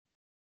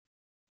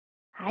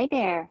Hi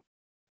there.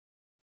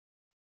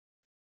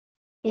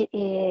 It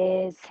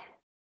is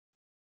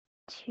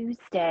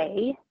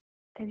Tuesday,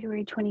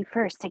 February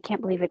 21st. I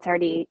can't believe it's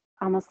already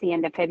almost the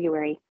end of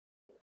February.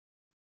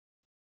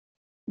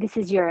 This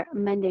is your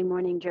Monday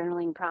morning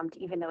journaling prompt,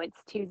 even though it's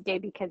Tuesday,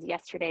 because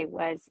yesterday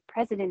was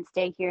President's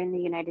Day here in the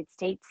United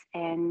States,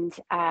 and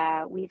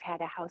we've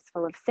had a house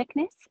full of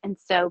sickness. And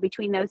so,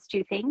 between those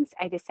two things,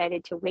 I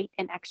decided to wait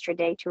an extra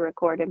day to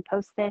record and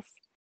post this.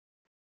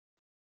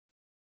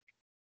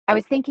 I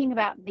was thinking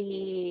about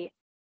the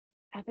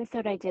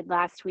episode I did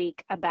last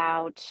week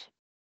about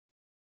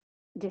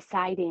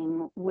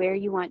deciding where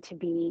you want to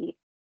be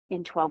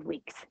in 12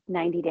 weeks,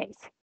 90 days,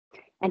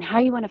 and how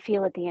you want to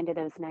feel at the end of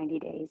those 90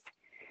 days.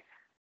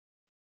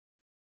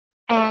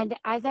 And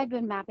as I've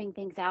been mapping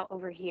things out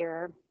over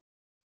here,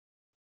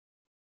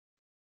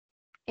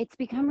 it's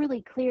become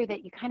really clear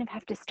that you kind of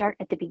have to start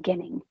at the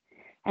beginning.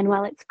 And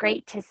while it's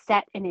great to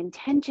set an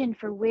intention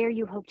for where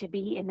you hope to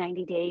be in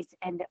 90 days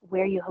and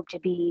where you hope to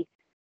be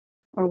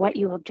or what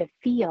you hope to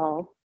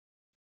feel,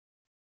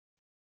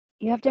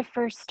 you have to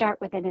first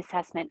start with an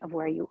assessment of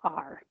where you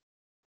are.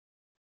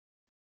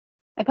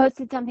 I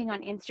posted something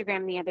on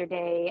Instagram the other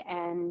day,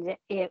 and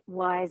it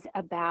was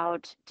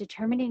about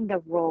determining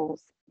the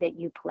roles that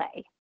you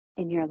play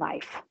in your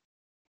life.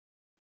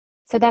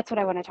 So that's what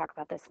I want to talk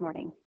about this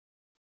morning.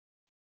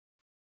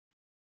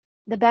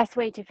 The best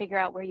way to figure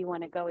out where you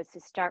want to go is to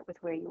start with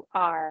where you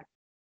are.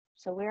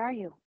 So where are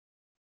you?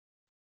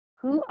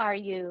 Who are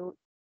you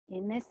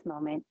in this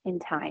moment in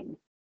time?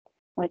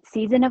 What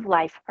season of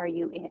life are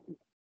you in?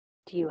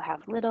 Do you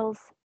have littles?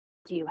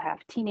 Do you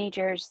have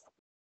teenagers?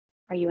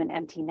 Are you an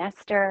empty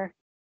nester?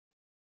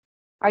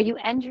 Are you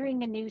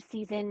entering a new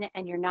season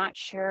and you're not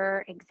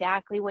sure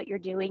exactly what you're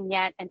doing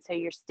yet, and so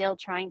you're still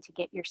trying to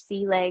get your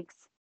sea legs?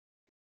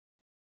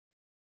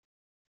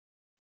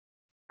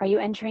 Are you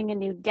entering a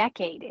new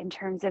decade in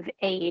terms of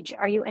age?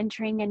 Are you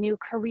entering a new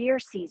career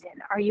season?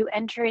 Are you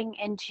entering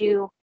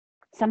into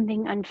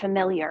something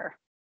unfamiliar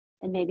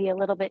and maybe a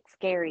little bit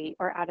scary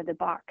or out of the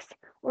box?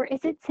 Or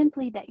is it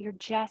simply that you're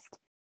just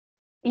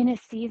in a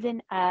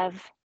season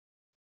of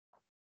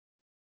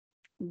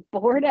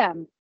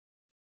boredom?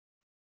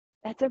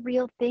 That's a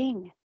real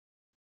thing.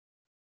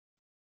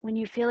 When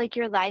you feel like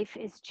your life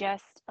is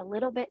just a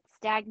little bit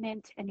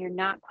stagnant and you're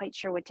not quite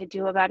sure what to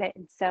do about it.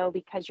 And so,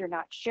 because you're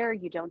not sure,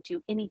 you don't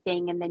do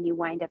anything. And then you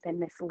wind up in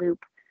this loop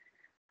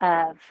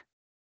of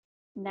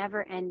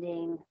never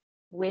ending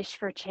wish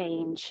for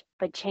change,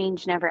 but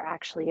change never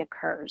actually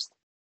occurs.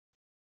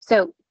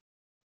 So,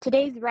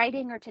 today's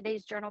writing or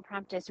today's journal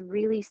prompt is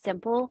really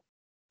simple,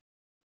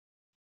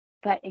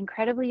 but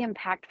incredibly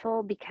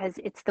impactful because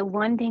it's the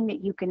one thing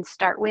that you can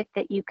start with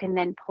that you can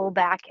then pull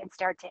back and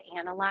start to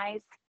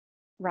analyze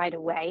right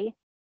away.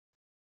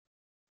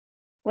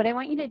 What I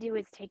want you to do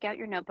is take out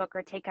your notebook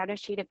or take out a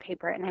sheet of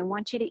paper, and I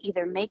want you to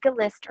either make a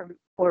list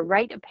or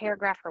write a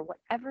paragraph or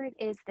whatever it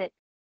is that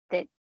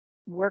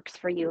works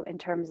for you in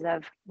terms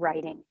of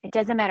writing. It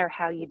doesn't matter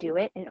how you do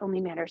it, it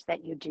only matters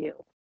that you do.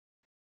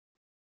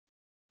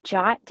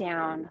 Jot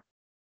down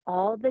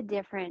all the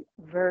different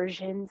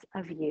versions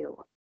of you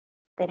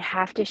that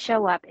have to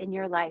show up in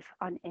your life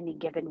on any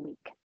given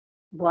week.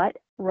 What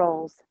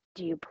roles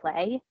do you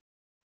play?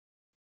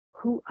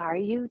 Who are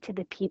you to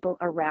the people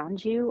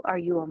around you? Are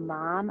you a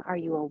mom? Are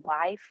you a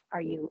wife?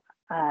 Are you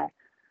a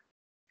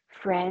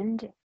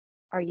friend?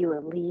 Are you a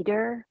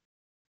leader?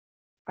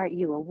 Are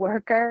you a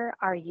worker?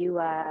 Are you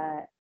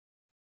a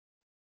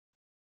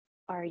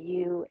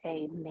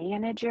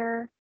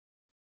manager?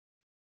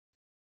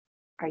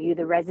 Are you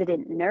the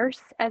resident nurse,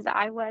 as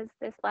I was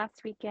this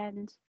last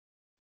weekend?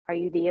 Are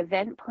you the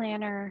event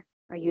planner?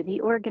 Are you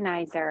the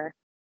organizer?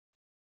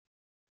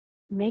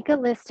 Make a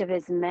list of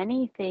as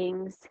many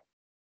things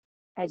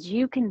as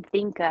you can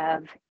think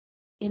of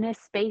in a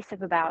space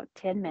of about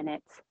 10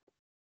 minutes.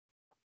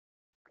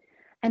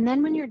 And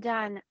then when you're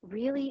done,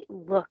 really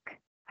look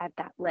at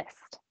that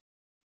list.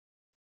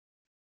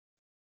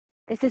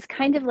 This is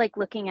kind of like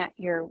looking at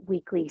your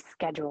weekly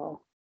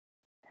schedule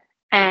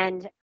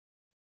and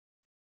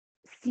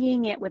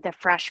seeing it with a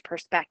fresh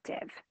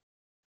perspective.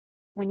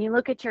 When you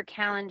look at your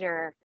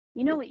calendar,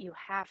 you know what you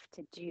have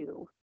to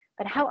do,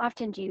 but how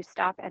often do you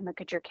stop and look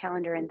at your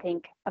calendar and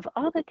think, of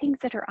all the things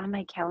that are on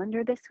my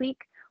calendar this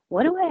week,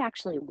 what do I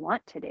actually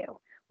want to do?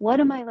 What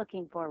am I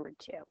looking forward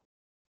to?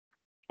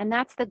 And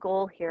that's the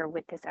goal here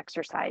with this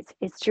exercise,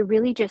 is to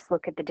really just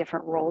look at the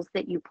different roles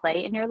that you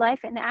play in your life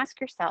and ask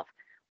yourself,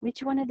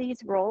 which one of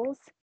these roles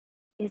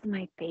is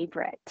my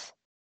favorite?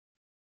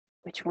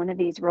 Which one of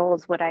these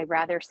roles would I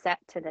rather set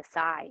to the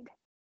side?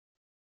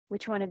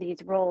 Which one of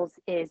these roles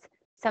is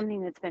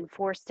something that's been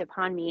forced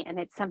upon me and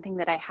it's something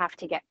that I have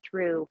to get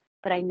through,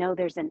 but I know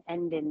there's an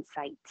end in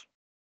sight?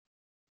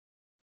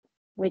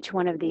 Which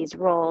one of these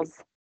roles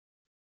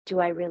do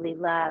I really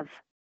love,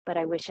 but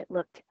I wish it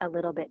looked a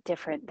little bit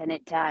different than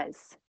it does?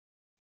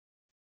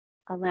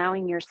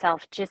 Allowing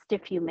yourself just a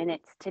few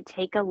minutes to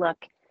take a look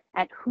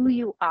at who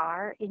you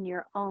are in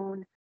your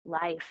own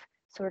life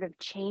sort of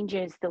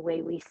changes the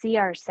way we see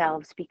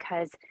ourselves,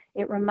 because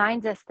it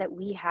reminds us that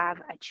we have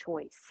a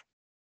choice.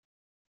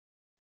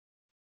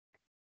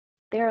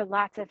 There are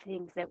lots of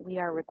things that we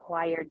are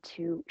required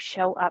to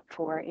show up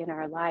for in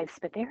our lives,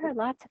 but there are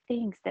lots of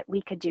things that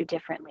we could do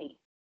differently.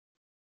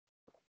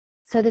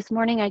 So this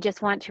morning, I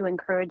just want to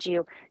encourage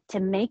you to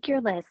make your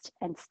list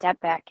and step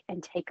back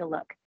and take a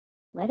look.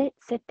 Let it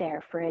sit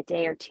there for a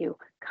day or two.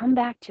 Come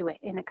back to it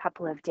in a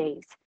couple of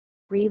days.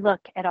 Relook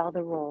at all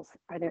the roles.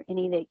 Are there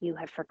any that you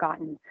have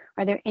forgotten?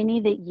 Are there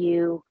any that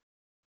you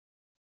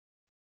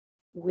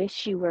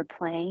wish you were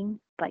playing,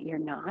 but you're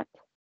not?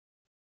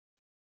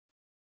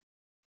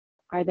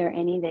 Are there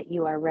any that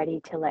you are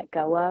ready to let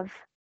go of?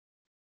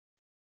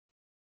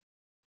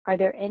 Are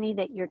there any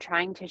that you're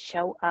trying to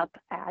show up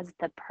as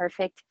the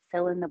perfect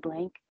fill in the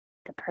blank,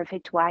 the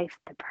perfect wife,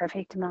 the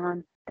perfect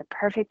mom, the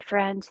perfect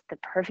friend, the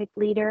perfect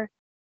leader?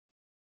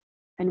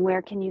 And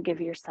where can you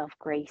give yourself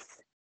grace?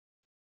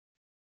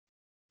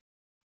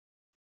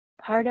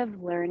 Part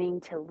of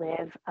learning to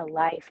live a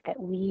life that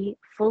we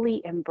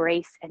fully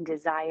embrace and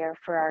desire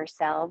for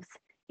ourselves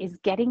is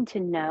getting to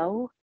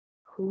know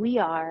who we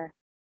are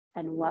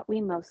and what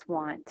we most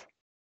want.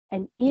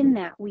 And in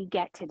that, we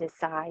get to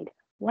decide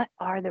what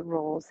are the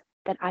roles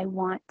that I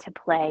want to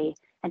play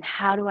and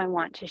how do I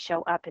want to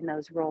show up in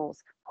those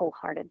roles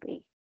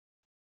wholeheartedly.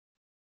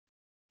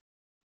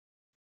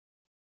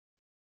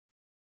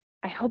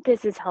 I hope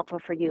this is helpful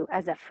for you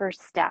as a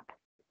first step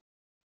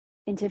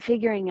into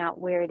figuring out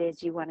where it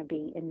is you want to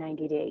be in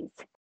 90 days.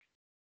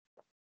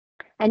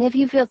 And if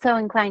you feel so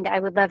inclined, I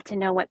would love to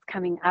know what's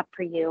coming up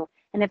for you.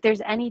 And if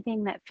there's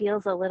anything that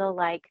feels a little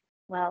like,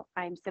 well,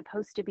 I'm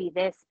supposed to be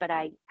this, but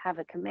I have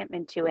a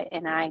commitment to it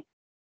and I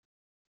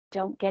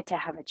don't get to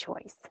have a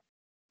choice.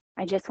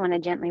 I just want to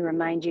gently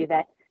remind you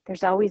that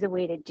there's always a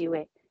way to do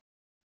it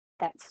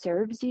that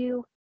serves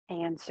you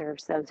and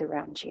serves those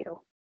around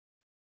you.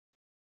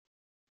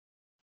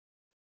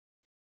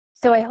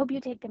 So I hope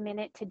you take a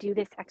minute to do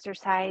this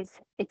exercise.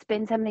 It's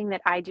been something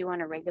that I do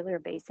on a regular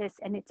basis,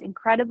 and it's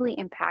incredibly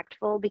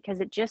impactful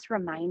because it just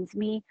reminds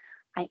me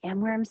I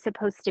am where I'm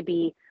supposed to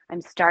be,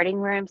 I'm starting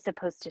where I'm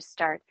supposed to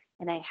start,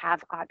 and I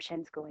have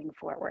options going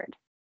forward.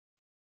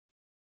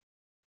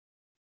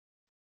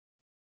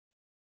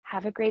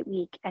 Have a great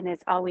week. And as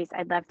always,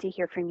 I'd love to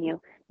hear from you.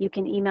 You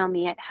can email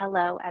me at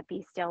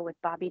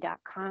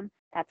hello@bestillwithbobbi.com.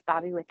 That's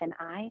Bobbi with an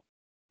I.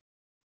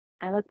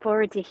 I look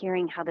forward to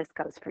hearing how this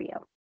goes for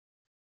you.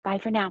 Bye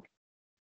for now.